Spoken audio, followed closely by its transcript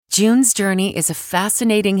June's Journey is a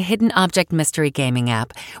fascinating hidden object mystery gaming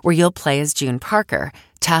app where you'll play as June Parker,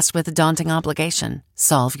 tasked with a daunting obligation: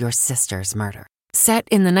 solve your sister's murder. Set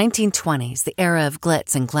in the 1920s, the era of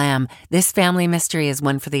glitz and glam, this family mystery is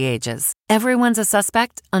one for the ages. Everyone's a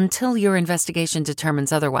suspect until your investigation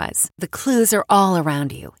determines otherwise. The clues are all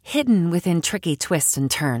around you, hidden within tricky twists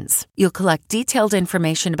and turns. You'll collect detailed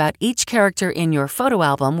information about each character in your photo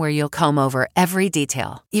album where you'll comb over every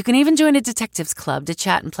detail. You can even join a detectives club to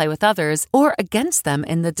chat and play with others or against them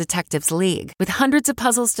in the Detectives League. With hundreds of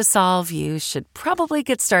puzzles to solve, you should probably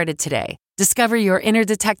get started today. Discover your inner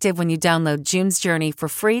detective when you download June's Journey for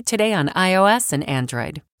free today on iOS and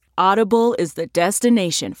Android. Audible is the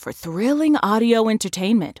destination for thrilling audio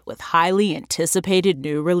entertainment with highly anticipated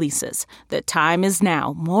new releases. The time is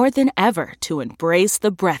now more than ever to embrace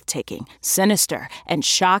the breathtaking, sinister, and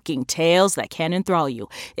shocking tales that can enthrall you,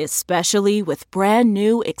 especially with brand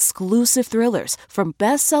new exclusive thrillers from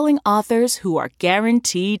best-selling authors who are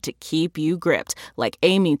guaranteed to keep you gripped, like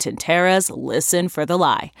Amy Tintera's Listen for the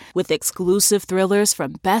Lie. With exclusive thrillers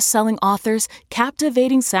from best-selling authors,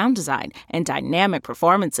 captivating sound design, and dynamic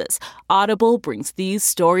performances, Audible brings these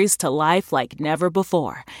stories to life like never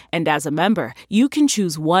before. And as a member, you can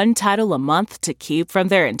choose one title a month to keep from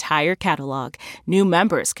their entire catalog. New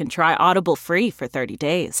members can try Audible free for 30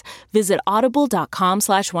 days. Visit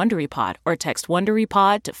audible.com/WonderyPod or text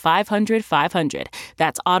WonderyPod to 500-500.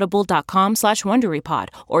 That's audible.com/WonderyPod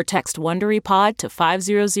or text WonderyPod to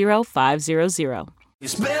 500-500.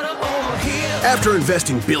 After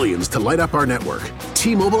investing billions to light up our network,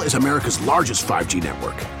 T-Mobile is America's largest 5G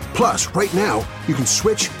network. Plus, right now, you can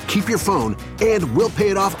switch, keep your phone, and we'll pay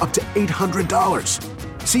it off up to $800.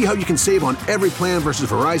 See how you can save on every plan versus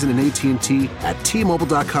Verizon and AT&T at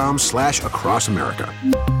T-Mobile.com/across America.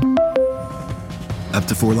 Up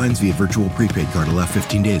to 4 lines via virtual prepaid card. Allow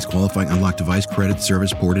 15 days. Qualifying unlocked device credit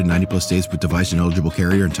service ported 90-plus states with device and eligible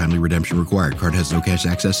carrier and timely redemption required. Card has no cash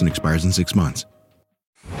access and expires in 6 months.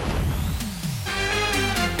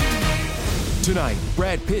 Tonight,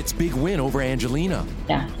 Brad Pitt's big win over Angelina.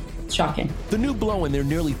 Yeah, it's shocking. The new blow in their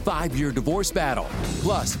nearly 5-year divorce battle.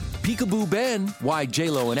 Plus, Peekaboo Ben, why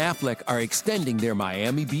J-Lo and Affleck are extending their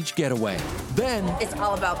Miami Beach getaway. Then, it's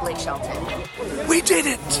all about Blake Shelton. We did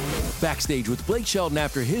it! Backstage with Blake Shelton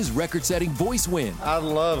after his record-setting voice win. I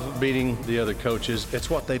love beating the other coaches.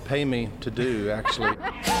 It's what they pay me to do, actually.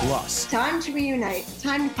 Plus, Time to reunite.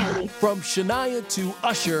 Time to party. From Shania to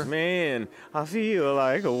Usher. Man, I feel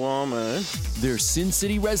like a woman. Their Sin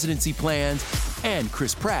City residency plans, and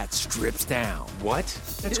Chris Pratt strips down. What?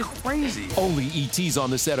 That's crazy. Only E.T.'s on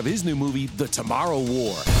the set of his new movie, The Tomorrow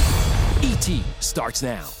War. E.T. starts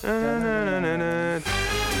now.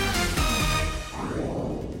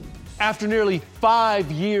 After nearly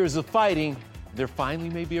 5 years of fighting, there finally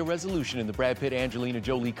may be a resolution in the Brad Pitt-Angelina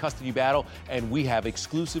Jolie custody battle, and we have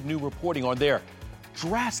exclusive new reporting on their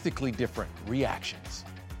drastically different reactions.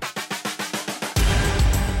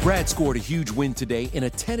 Brad scored a huge win today in a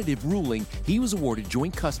tentative ruling. He was awarded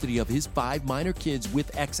joint custody of his 5 minor kids with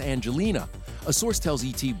ex-Angelina. A source tells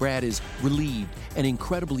ET Brad is relieved and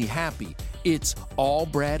incredibly happy. It's all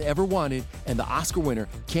Brad ever wanted, and the Oscar winner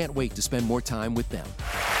can't wait to spend more time with them.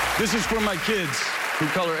 This is for my kids who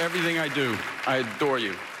color everything I do. I adore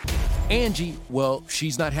you. Angie, well,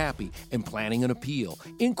 she's not happy and planning an appeal.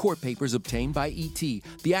 In court papers obtained by E.T.,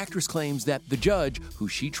 the actress claims that the judge, who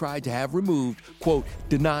she tried to have removed, quote,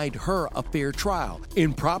 denied her a fair trial,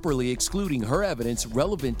 improperly excluding her evidence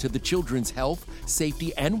relevant to the children's health,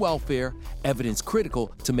 safety, and welfare, evidence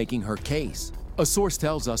critical to making her case. A source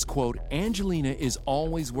tells us, quote, Angelina is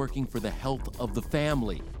always working for the health of the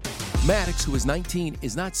family. Maddox, who is 19,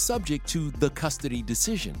 is not subject to the custody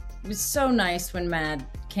decision. It was so nice when Mad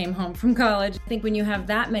came home from college. I think when you have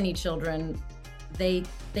that many children, they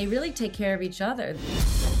really take care of each other.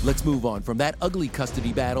 Let's move on from that ugly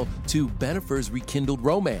custody battle to Bennifer's rekindled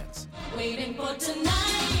romance. Waiting for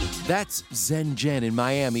tonight. That's Zen Jen in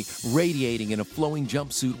Miami, radiating in a flowing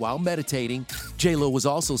jumpsuit while meditating. J-Lo was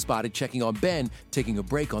also spotted checking on Ben, taking a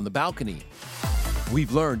break on the balcony.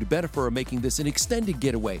 We've learned Bennifer are making this an extended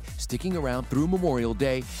getaway, sticking around through Memorial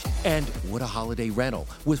Day. And what a holiday rental,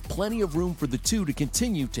 with plenty of room for the two to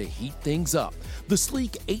continue to heat things up. The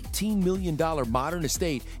sleek $18 million modern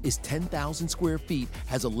estate is 10,000 square feet,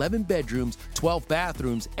 has 11 bedrooms, 12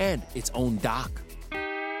 bathrooms, and its own dock.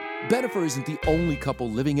 Bennifer isn't the only couple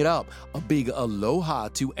living it up. A big aloha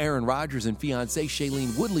to Aaron Rodgers and fiancée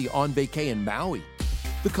Shailene Woodley on vacay in Maui.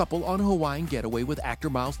 The couple on a Hawaiian getaway with actor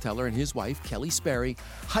Miles Teller and his wife Kelly Sperry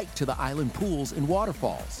hiked to the island pools and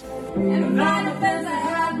waterfalls.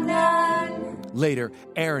 Later,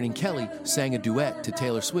 Aaron and Kelly sang a duet to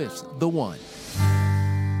Taylor Swift's The One.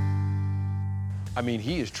 I mean,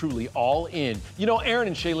 he is truly all in. You know, Aaron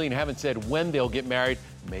and Shailene haven't said when they'll get married.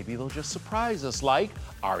 Maybe they'll just surprise us like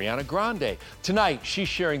Ariana Grande. Tonight, she's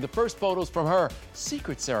sharing the first photos from her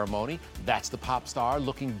secret ceremony. That's the pop star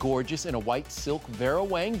looking gorgeous in a white silk Vera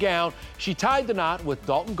Wang gown. She tied the knot with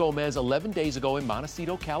Dalton Gomez 11 days ago in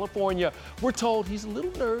Montecito, California. We're told he's a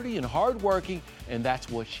little nerdy and hardworking, and that's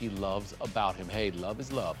what she loves about him. Hey, love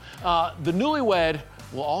is love. The newlywed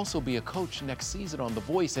will also be a coach next season on The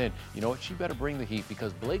Voice, and you know what? She better bring the heat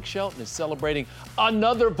because Blake Shelton is celebrating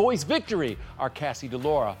another Voice victory. Our Cassie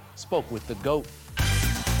DeLaura spoke with the GOAT.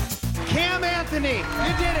 Cam Anthony,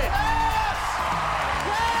 you did it!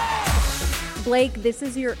 Blake, this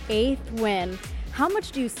is your 8th win. How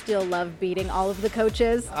much do you still love beating all of the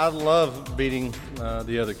coaches? I love beating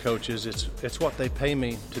the other coaches. It's what they pay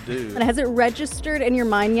me to do. And has it registered in your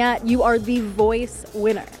mind yet? You are the Voice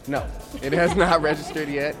winner. No, it has not registered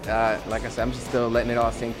yet. Like I said, I'm just still letting it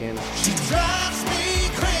all sink in. She drives me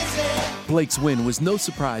crazy. Blake's win was no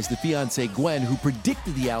surprise to fiancée Gwen, who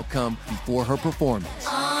predicted the outcome before her performance.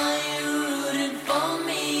 Are you rooting for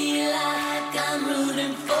me like I'm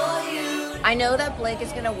rooting for you? I know that Blake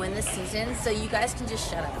is going to win this season, so you guys can just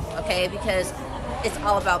shut up, okay? Because it's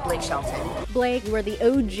all about Blake Shelton. Blake, you are the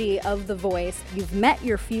OG of The Voice. You've met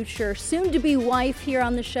your future, soon-to-be wife here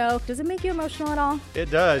on the show. Does it make you emotional at all? It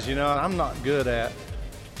does. You know, I'm not good at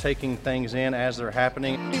taking things in as they're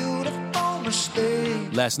happening.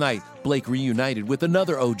 Last night, Blake reunited with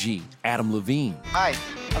another OG, Adam Levine. Hi,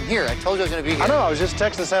 I'm here. I told you I was going to be here. I know. I was just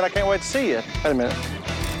texting saying I can't wait to see you. Wait a minute.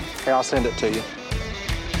 Hey, I'll send it to you.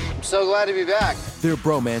 I'm so glad to be back. Their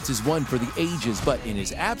bromance is one for the ages, but in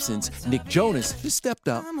his absence, Nick Jonas has stepped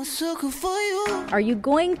up. I'm a sucker for you. Are you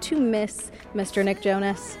going to miss Mr. Nick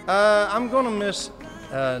Jonas? I'm going to miss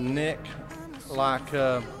Nick like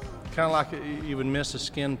kind of like you would miss a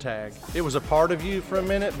skin tag. It was a part of you for a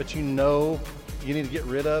minute, but you know you need to get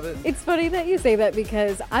rid of it. It's funny that you say that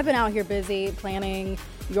because I've been out here busy planning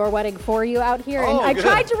your wedding for you out here, and I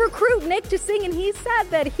tried to recruit Nick to sing, and he said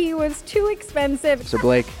that he was too expensive. So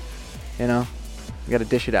Blake, you know, you got to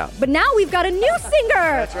dish it out. But now we've got a new singer.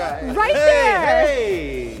 That's right. Right there.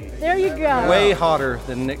 Hey! There you go. Way hotter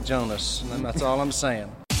than Nick Jonas, and that's all I'm saying.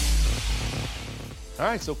 All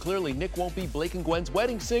right, so clearly Nick won't be Blake and Gwen's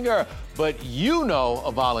wedding singer, but you know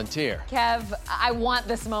a volunteer. Kev, I want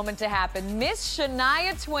this moment to happen. Miss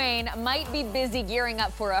Shania Twain might be busy gearing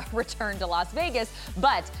up for a return to Las Vegas,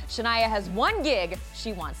 but Shania has one gig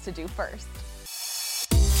she wants to do first.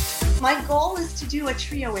 My goal is to do a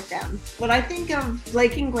trio with them. When I think of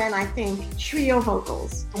Blake and Gwen, I think trio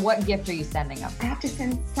vocals. What gift are you sending them? I have to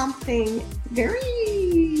send something very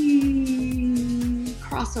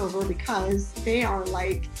crossover because they are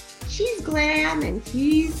like, she's glam and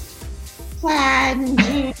he's plaid and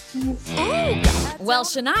jeans. Well,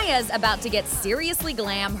 Shania's about to get seriously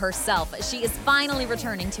glam herself. She is finally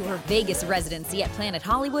returning to her Vegas residency at Planet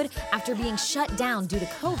Hollywood after being shut down due to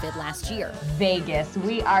COVID last year. Vegas,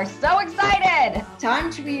 we are so excited!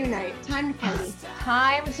 Time to reunite, time to party.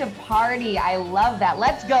 Time to party, I love that.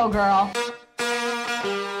 Let's go, girl.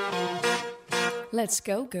 Let's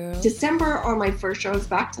go, girl. December are my first shows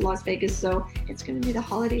back to Las Vegas, so it's going to be the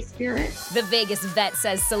holiday spirit. The Vegas vet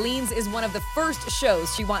says Celine's is one of the first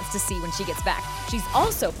shows she wants to see when she gets back. She's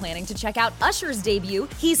also planning to check out Usher's debut.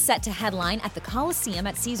 He's set to headline at the Coliseum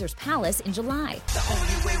at Caesar's Palace in July. The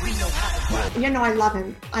only way we know how to You know, I love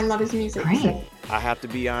him. I love his music. I have to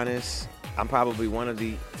be honest, I'm probably one of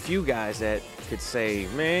the few guys that could say,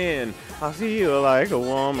 man, I feel like a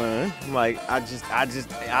woman. Like, I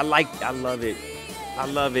love it. I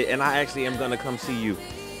love it, and I actually am gonna come see you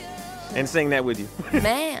and sing that with you.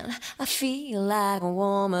 Man, I feel like a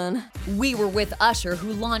woman. We were with Usher,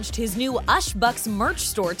 who launched his new UshBucks merch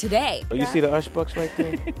store today. Oh, you see the UshBucks right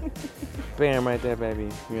there? Bam, right there, baby.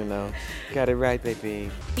 You know, got it right, baby.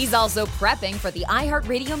 He's also prepping for the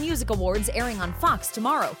iHeartRadio Music Awards airing on Fox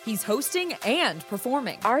tomorrow. He's hosting and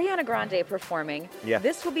performing. Ariana Grande performing. Yeah.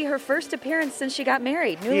 This will be her first appearance since she got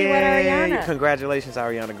married. Newlywed Ariana. Congratulations,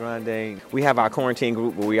 Ariana Grande. We have our quarantine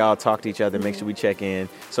group where we all talk to each other, make sure we check in.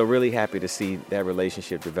 So really happy to see that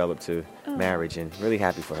relationship develop to marriage, and really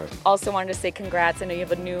happy for her. Also wanted to say congrats. I know you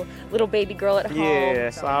have a new little baby girl at home. Yeah,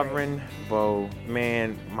 Sovereign, Bo.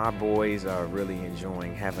 Man, my boys are really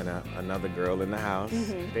enjoying having another girl in the house.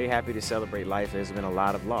 They're happy to celebrate life. There's been a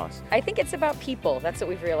lot of loss. I think it's about people. That's what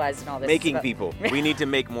we've realized in all this. Making people. We need to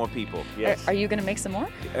make more people. Yes. Are you going to make some more?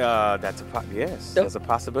 That's a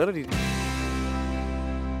possibility.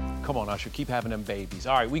 Come on, Usher, keep having them babies.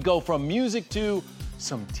 All right, we go from music to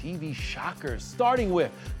some TV shockers, starting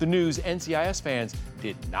with the news NCIS fans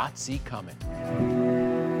did not see coming.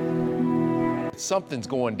 something's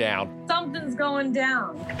going down. Something's going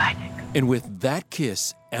down. Goodbye, Nick. And with that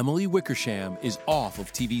kiss, Emily Wickersham is off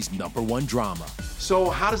of TV's #1 drama. So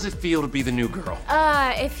how does it feel to be the new girl?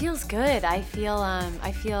 It feels good. I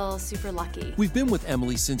feel super lucky. We've been with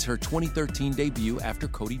Emily since her 2013 debut after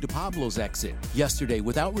Cody DePablo's exit. Yesterday,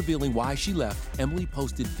 without revealing why she left, Emily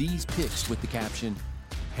posted these pics with the caption,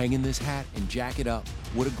 "Hanging this hat and jacket up.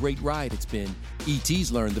 What a great ride it's been."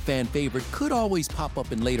 ET's learned the fan favorite could always pop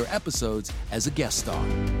up in later episodes as a guest star.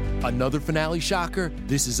 Another finale shocker,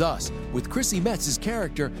 This Is Us, with Chrissy Metz's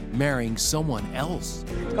character marrying someone else.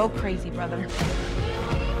 Go crazy, brother.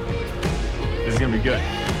 This is gonna be good.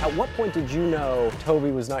 At what point did you know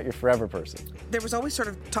Toby was not your forever person? There was always sort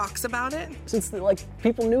of talks about it. Since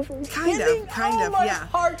people knew from kind of, my yeah.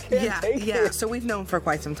 Heart can't take it. So we've known for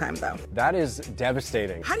quite some time, though. That is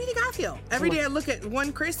devastating. How do you think I feel? Every day I look at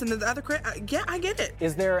one Chris and the other Chris. Yeah, I get it.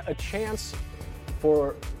 Is there a chance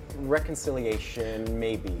for reconciliation,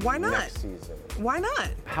 maybe? Why not? Next season? Why not?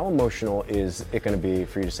 How emotional is it going to be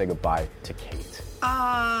for you to say goodbye to Kate?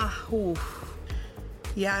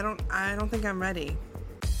 Yeah, I don't think I'm ready.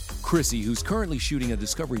 Chrissy, who's currently shooting a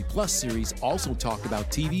Discovery Plus series, also talked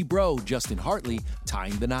about TV bro Justin Hartley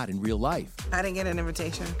tying the knot in real life. I didn't get an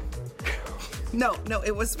invitation. No,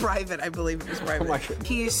 it was private. I believe it was private. Oh my God.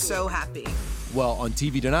 He is so happy. Well, on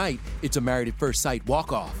TV tonight, it's a Married at First Sight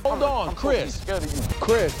walk-off. Hold on, Chris.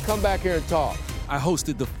 Chris, come back here and talk. I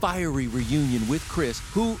hosted the fiery reunion with Chris,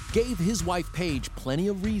 who gave his wife Paige plenty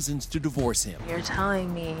of reasons to divorce him. You're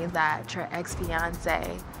telling me that your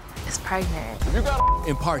ex-fiance is pregnant.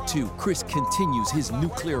 In part 2, Chris continues his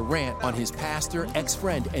nuclear rant on his pastor,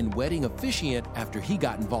 ex-friend, and wedding officiant after he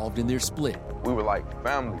got involved in their split. We were like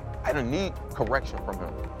family. I didn't need correction from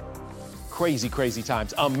him. Crazy, crazy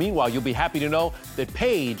times. Meanwhile, you'll be happy to know that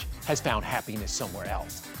Paige has found happiness somewhere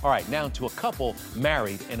else. All right, now to a couple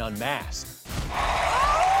married and unmasked.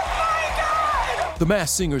 The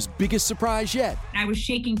Masked Singer's biggest surprise yet. I was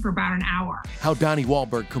shaking for about an hour. How Donnie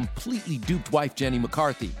Wahlberg completely duped wife Jenny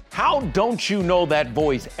McCarthy. How don't you know that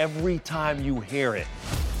voice every time you hear it?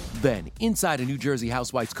 Then, inside a New Jersey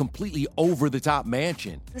housewife's completely over-the-top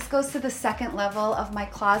mansion. This goes to the second level of my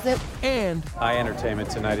closet. And High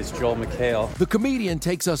entertainment tonight is Joel McHale. The comedian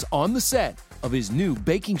takes us on the set of his new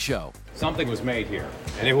baking show. Something was made here,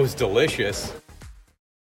 and it was delicious.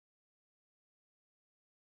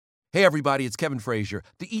 Hey everybody, it's Kevin Frazier.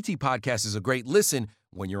 The ET Podcast is a great listen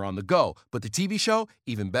when you're on the go, but the TV show,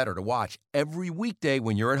 even better to watch every weekday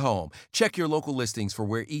when you're at home. Check your local listings for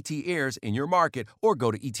where ET airs in your market or go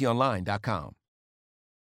to etonline.com.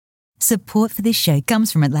 Support for this show comes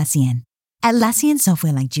from Atlassian. Atlassian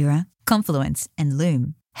software like Jira, Confluence, and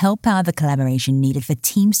Loom help power the collaboration needed for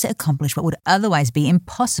teams to accomplish what would otherwise be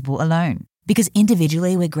impossible alone. Because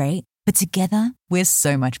individually we're great, but together we're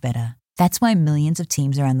so much better. That's why millions of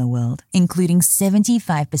teams around the world, including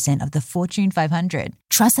 75% of the Fortune 500,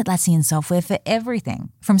 trust Atlassian software for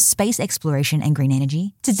everything from space exploration and green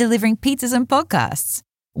energy to delivering pizzas and podcasts.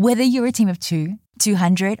 Whether you're a team of 2,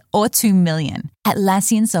 200, or 2 million,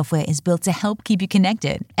 Atlassian software is built to help keep you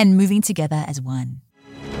connected and moving together as one.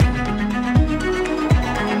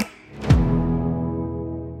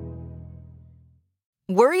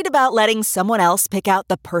 Worried about letting someone else pick out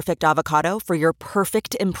the perfect avocado for your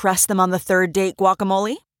perfect impress them on the third date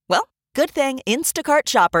guacamole? Well, good thing Instacart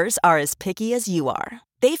shoppers are as picky as you are.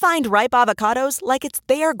 They find ripe avocados like it's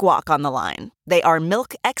their guac on the line. They are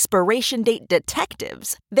milk expiration date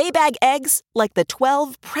detectives. They bag eggs like the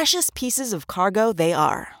 12 precious pieces of cargo they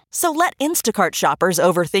are. So let Instacart shoppers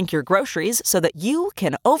overthink your groceries so that you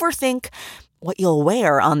can overthink what you'll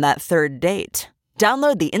wear on that third date.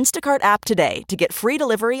 Download the Instacart app today to get free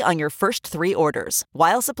delivery on your first 3 orders,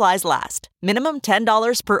 while supplies last. Minimum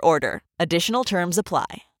 $10 per order. Additional terms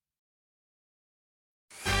apply.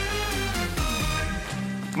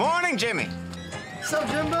 Morning, Jimmy. What's up,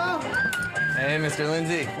 Jimbo? Hey, Mr.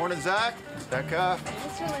 Lindsay. Morning, Zach. Becca.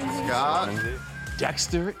 Scott.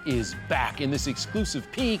 Dexter is back in this exclusive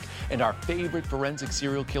peek, and our favorite forensic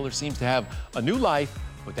serial killer seems to have a new life,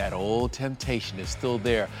 but that old temptation is still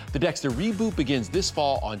there. The Dexter reboot begins this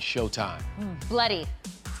fall on Showtime. Bloody.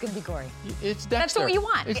 It's gonna be gory. It's Dexter. That's what you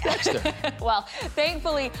want. It's Dexter. Well,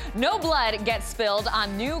 thankfully, no blood gets spilled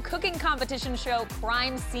on new cooking competition show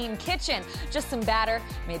Crime Scene Kitchen. Just some batter,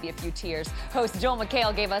 maybe a few tears. Host Joel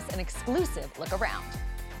McHale gave us an exclusive look around.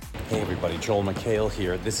 Hey everybody, Joel McHale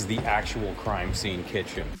here. This is the actual Crime Scene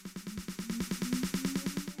Kitchen.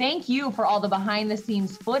 Thank you for all the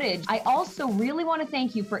behind-the-scenes footage. I also really want to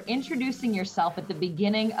thank you for introducing yourself at the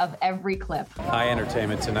beginning of every clip. High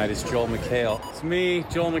entertainment tonight is Joel McHale. It's me,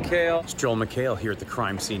 Joel McHale. It's Joel McHale here at the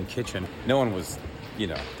Crime Scene Kitchen. No one was, you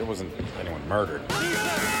know, there wasn't anyone murdered.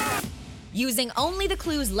 Using only the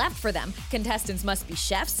clues left for them, contestants must be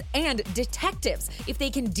chefs and detectives. If they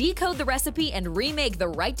can decode the recipe and remake the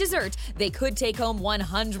right dessert, they could take home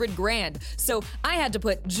 100 grand. So I had to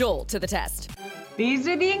put Joel to the test. These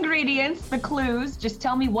are the ingredients, the clues. Just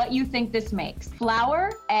tell me what you think this makes.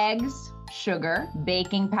 Flour, eggs, sugar,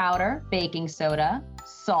 baking powder, baking soda,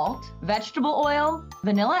 salt, vegetable oil,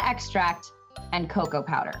 vanilla extract, and cocoa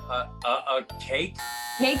powder. A cake?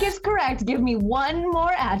 Cake is correct. Give me one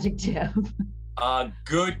more adjective. A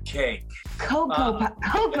good cake. Cocoa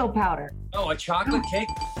powder. Oh, a chocolate cake?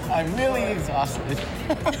 I'm really exhausted.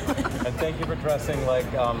 And thank you for dressing like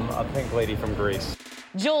a pink lady from Greece.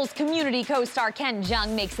 Joel's Community co-star Ken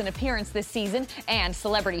Jeong makes an appearance this season, and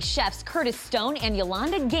celebrity chefs Curtis Stone and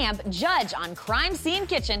Yolanda Gamp judge on Crime Scene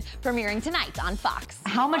Kitchen, premiering tonight on Fox.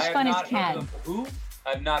 How much fun is Ken? Who?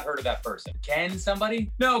 I've not heard of that person. Ken somebody?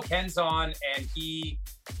 No, Ken's on, and he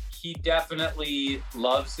definitely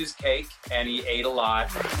loves his cake, and he ate a lot.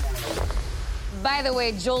 By the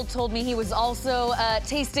way, Joel told me he was also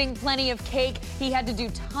tasting plenty of cake. He had to do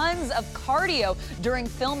tons of cardio during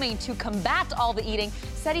filming to combat all the eating.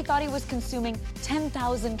 Said he thought he was consuming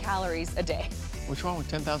 10,000 calories a day. What's wrong with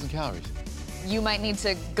 10,000 calories? You might need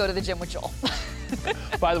to go to the gym with Joel.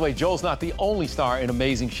 By the way, Joel's not the only star in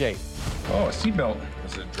amazing shape. Oh, a seatbelt.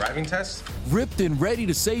 Was it a driving test? Ripped and ready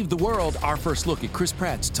to save the world, our first look at Chris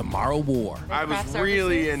Pratt's Tomorrow War. I was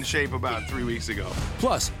really in shape about 3 weeks ago.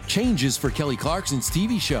 Plus, changes for Kelly Clarkson's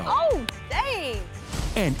TV show. Oh, dang!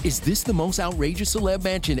 And is this the most outrageous celeb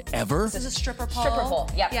mansion ever? This is a stripper pole. Stripper pole,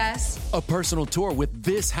 yep. Yes. A personal tour with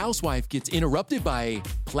this housewife gets interrupted by a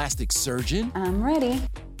plastic surgeon. I'm ready.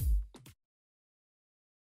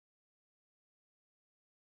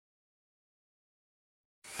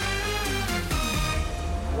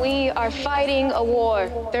 We are fighting a war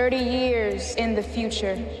 30 years in the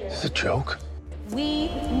future. Is this a joke? We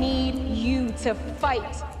need you to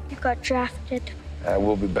fight. You got drafted. I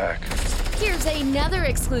will be back. Here's another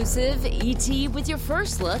exclusive ET with your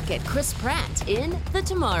first look at Chris Pratt in The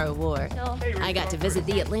Tomorrow War. I got to visit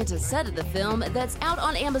the Atlanta set of the film that's out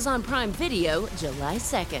on Amazon Prime Video July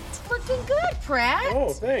 2nd. Looking good, Pratt. Oh,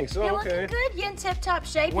 thanks. Oh, You're okay. looking good. You in tip-top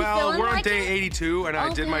shape. Well, you feeling we're on like day it? 82, and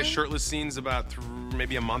I did my Okay. shirtless scenes about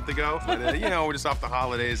maybe a month ago. But, you know, just off the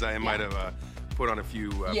holidays, I might have put on a few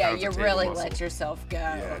pounds of table muscle. yourself go.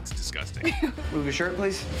 Yeah, it's disgusting. Move your shirt,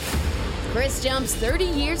 please. Chris jumps 30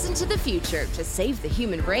 years into the future to save the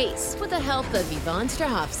human race with the help of Yvonne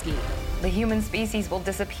Strahovski. The human species will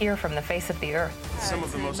disappear from the face of the earth. Some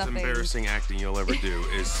of the most embarrassing acting you'll ever do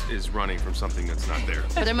is running from something that's not there.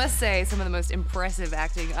 But I must say, some of the most impressive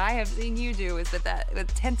acting I have seen you do is the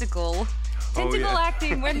tentacle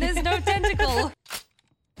acting when there's no tentacle.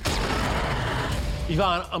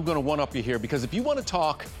 Yvonne, I'm going to one-up you here because if you want to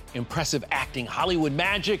talk impressive acting, Hollywood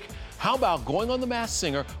magic, how about going on The Masked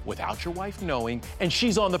Singer without your wife knowing, and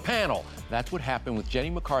she's on the panel? That's what happened with Jenny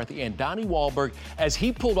McCarthy and Donnie Wahlberg as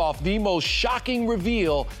he pulled off the most shocking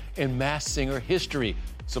reveal in Masked Singer history.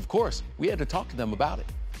 So, of course, we had to talk to them about it.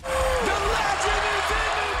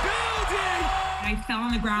 I fell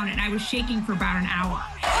on the ground and I was shaking for about an hour.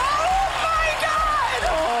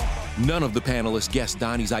 None of the panelists guessed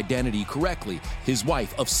Donnie's identity correctly. His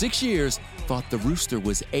wife of 6 years thought the rooster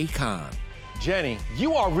was Akon. Jenny,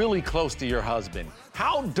 you are really close to your husband.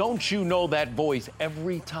 How don't you know that voice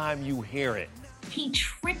every time you hear it? He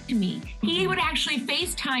tricked me. He would actually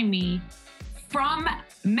FaceTime me from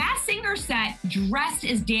Masked Singer set dressed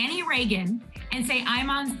as Danny Reagan and say, I'm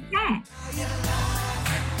on set.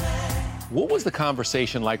 What was the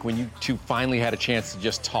conversation like when you two finally had a chance to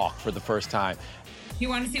just talk for the first time? You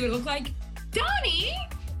want to see what it looked like? Donnie!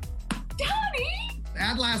 Donnie!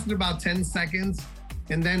 That lasted about 10 seconds,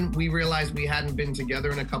 and then we realized we hadn't been together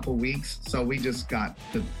in a couple weeks, so we just got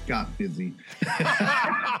busy.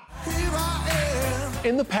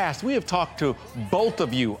 In the past, we have talked to both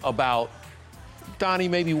of you about Donnie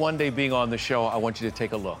maybe one day being on the show. I want you to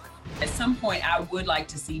take a look. At some point, I would like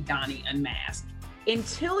to see Donnie unmasked.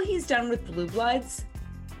 Until he's done with Blue Bloods,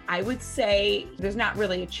 I would say there's not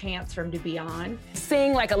really a chance for him to be on.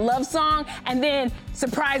 Sing like a love song and then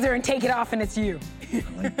surprise her and take it off and it's you. I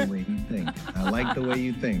like the way you think. I like the way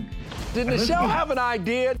you think. Did Michelle have an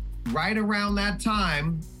idea? Right around that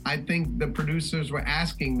time, I think the producers were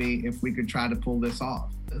asking me if we could try to pull this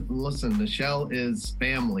off. Listen, Michelle is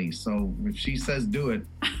family, so if she says do it,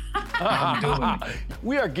 I'm doing it.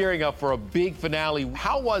 We are gearing up for a big finale.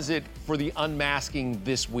 How was it for the unmasking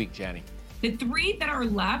this week, Jenny? The three that are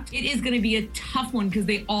left, it is going to be a tough one because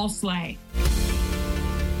they all slay.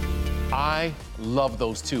 I love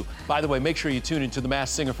those two. By the way, make sure you tune into The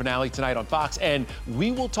Masked Singer finale tonight on Fox, and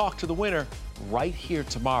we will talk to the winner right here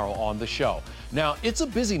tomorrow on the show. Now, it's a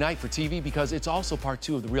busy night for TV because it's also part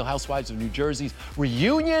 2 of The Real Housewives of New Jersey's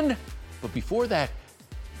reunion. But before that,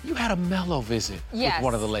 you had a mellow visit with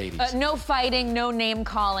one of the ladies. No fighting, no name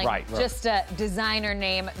calling, right. Just a designer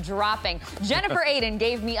name dropping. Jennifer Aydin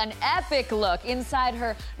gave me an epic look inside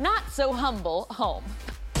her not-so-humble home.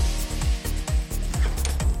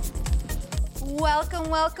 Welcome,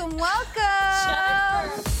 welcome, welcome.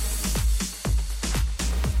 Jennifer.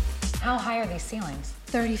 How high are these ceilings?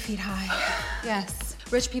 30 feet high. Yes.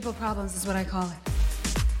 Rich people problems is what I call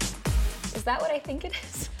it. Is that what I think it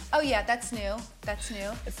is? Oh yeah, that's new. That's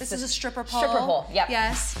new. This is a stripper pole. Stripper pole, yep.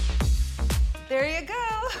 Yes. There you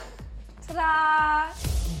go. Ta-da!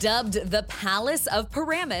 Dubbed the Palace of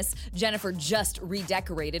Paramus, Jennifer just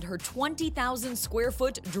redecorated her 20,000 square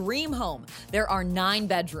foot dream home. There are 9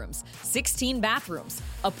 bedrooms, 16 bathrooms,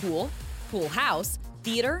 a pool house,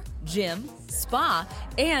 theater, gym, spa,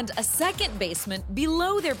 and a second basement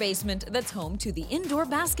below their basement that's home to the indoor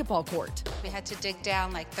basketball court. We had to dig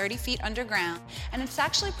down like 30 feet underground. And it's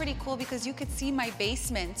actually pretty cool because you could see my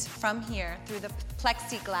basement from here through the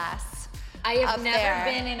plexiglass. I have never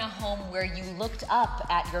been in a home where you looked up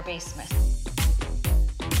at your basement.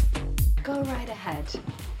 Go right ahead.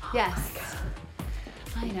 Yes.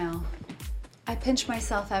 I know. I pinch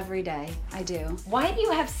myself every day. I do. Why do you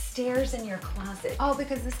have stairs in your closet? Oh,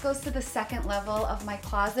 because this goes to the second level of my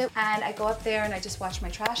closet. And I go up there and I just watch my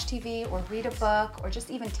trash TV or read a book or just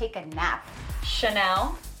even take a nap.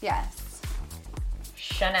 Chanel? Yes.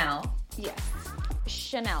 Chanel? Yes.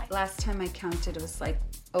 Chanel. Last time I counted, it was like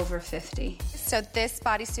over 50. So this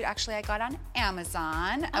bodysuit actually I got on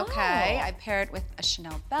Amazon, okay? Oh. I paired it with a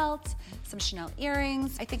Chanel belt, some Chanel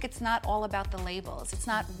earrings. I think it's not all about the labels. It's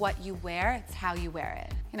not what you wear, it's how you wear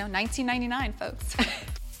it. You know, $19.99, folks.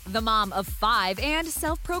 The mom of 5 and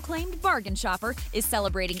self-proclaimed bargain shopper is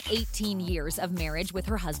celebrating 18 years of marriage with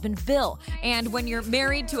her husband, Bill. And when you're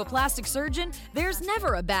married to a plastic surgeon, there's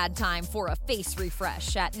never a bad time for a face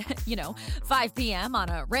refresh at, 5 p.m. on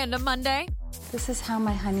a random Monday. This is how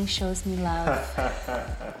my honey shows me love.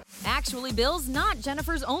 Actually, Bill's not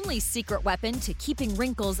Jennifer's only secret weapon to keeping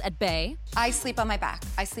wrinkles at bay. I sleep on my back.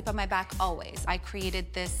 I sleep on my back always. I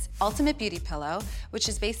created this Ultimate Beauty Pillow, which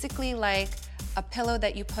is basically like a pillow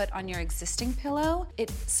that you put on your existing pillow. It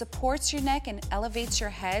supports your neck and elevates your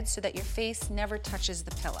head so that your face never touches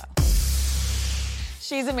the pillow.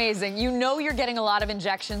 She's amazing. You know you're getting a lot of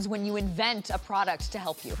injections when you invent a product to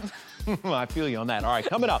help you. I feel you on that. All right,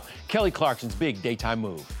 coming up, Kelly Clarkson's big daytime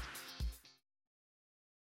move.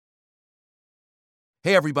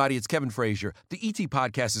 Hey, everybody, it's Kevin Frazier. The ET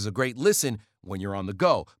Podcast is a great listen when you're on the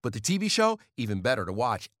go, but the TV show, even better to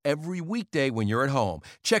watch every weekday when you're at home.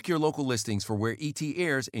 Check your local listings for where ET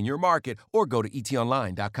airs in your market or go to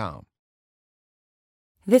etonline.com.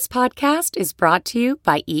 This podcast is brought to you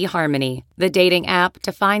by eHarmony, the dating app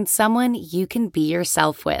to find someone you can be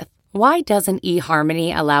yourself with. Why doesn't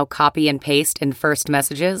eHarmony allow copy and paste in first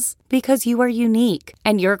messages? Because you are unique,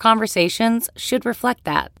 and your conversations should reflect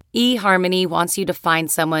that. eHarmony wants you to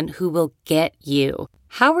find someone who will get you.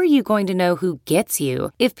 How are you going to know who gets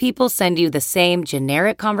you if people send you the same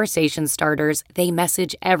generic conversation starters they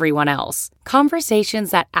message everyone else?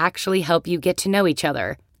 Conversations that actually help you get to know each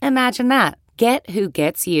other. Imagine that. Get who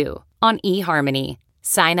gets you on eHarmony.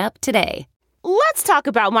 Sign up today. Let's talk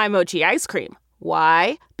about My Mochi ice cream.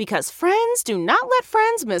 Why? Because friends do not let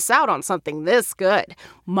friends miss out on something this good.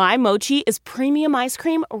 My Mochi is premium ice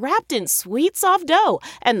cream wrapped in sweet, soft dough,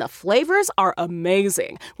 and the flavors are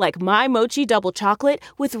amazing. Like My Mochi double chocolate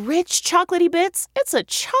with rich chocolatey bits. It's a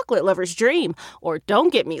chocolate lover's dream. Or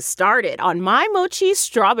don't get me started on My Mochi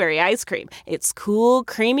strawberry ice cream. It's cool,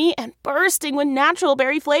 creamy, and bursting with natural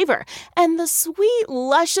berry flavor. And the sweet,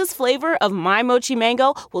 luscious flavor of My Mochi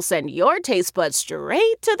mango will send your taste buds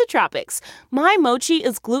straight to the tropics. My Mochi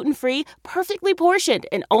is gluten-free, perfectly portioned,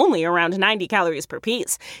 and only around 90 calories per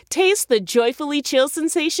piece. Taste the joyfully chill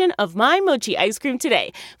sensation of My Mochi ice cream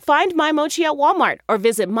today. Find My Mochi at Walmart or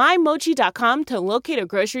visit mymochi.com to locate a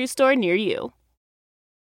grocery store near you.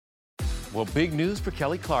 Well, big news for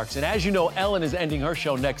Kelly Clarkson. As you know, Ellen is ending her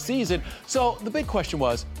show next season, so the big question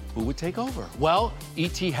was, who would take over? Well,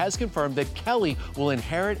 ET has confirmed that Kelly will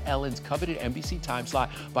inherit Ellen's coveted NBC time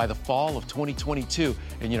slot by the fall of 2022.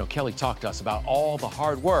 And, Kelly talked to us about all the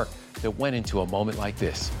hard work that went into a moment like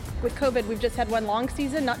this. With COVID, we've just had one long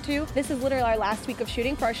season, not two. This is literally our last week of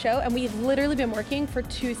shooting for our show, and we've literally been working for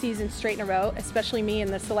 2 seasons straight in a row, especially me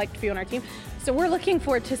and the select few on our team. So we're looking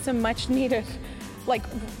forward to some much needed like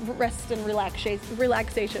rest and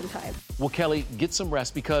relaxation time. Well, Kelly, get some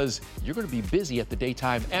rest because you're going to be busy at the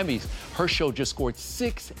Daytime Emmys. Her show just scored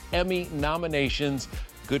 6 Emmy nominations.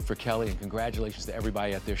 Good for Kelly, and congratulations to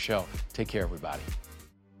everybody at their show. Take care, everybody.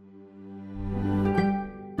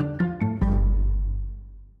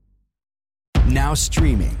 Now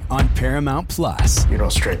streaming on Paramount Plus. You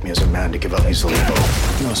don't strike me as a man to give up easily.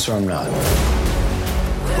 No, sir, I'm not.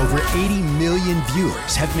 Over 80 million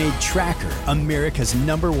viewers have made Tracker America's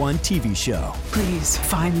 #1 TV show. Please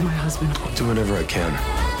find my husband. I'll do whatever I can.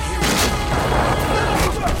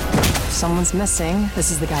 Someone's missing.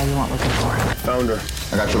 This is the guy we want looking for. Found her.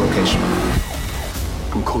 I got your location.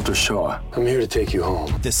 I'm Coulter Shaw. I'm here to take you home.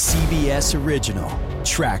 The CBS original,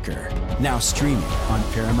 Tracker. Now streaming on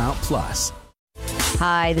Paramount Plus.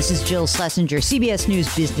 Hi, this is Jill Schlesinger, CBS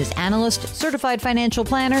News business analyst, certified financial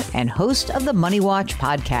planner, and host of the Money Watch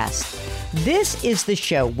podcast. This is the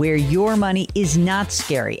show where your money is not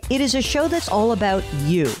scary. It is a show that's all about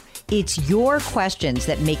you. It's your questions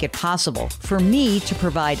that make it possible for me to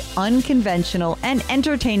provide unconventional and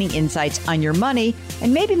entertaining insights on your money,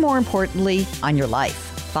 and maybe more importantly, on your life.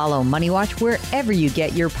 Follow Money Watch wherever you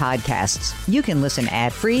get your podcasts. You can listen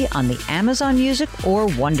ad-free on the Amazon Music or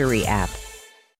Wondery app.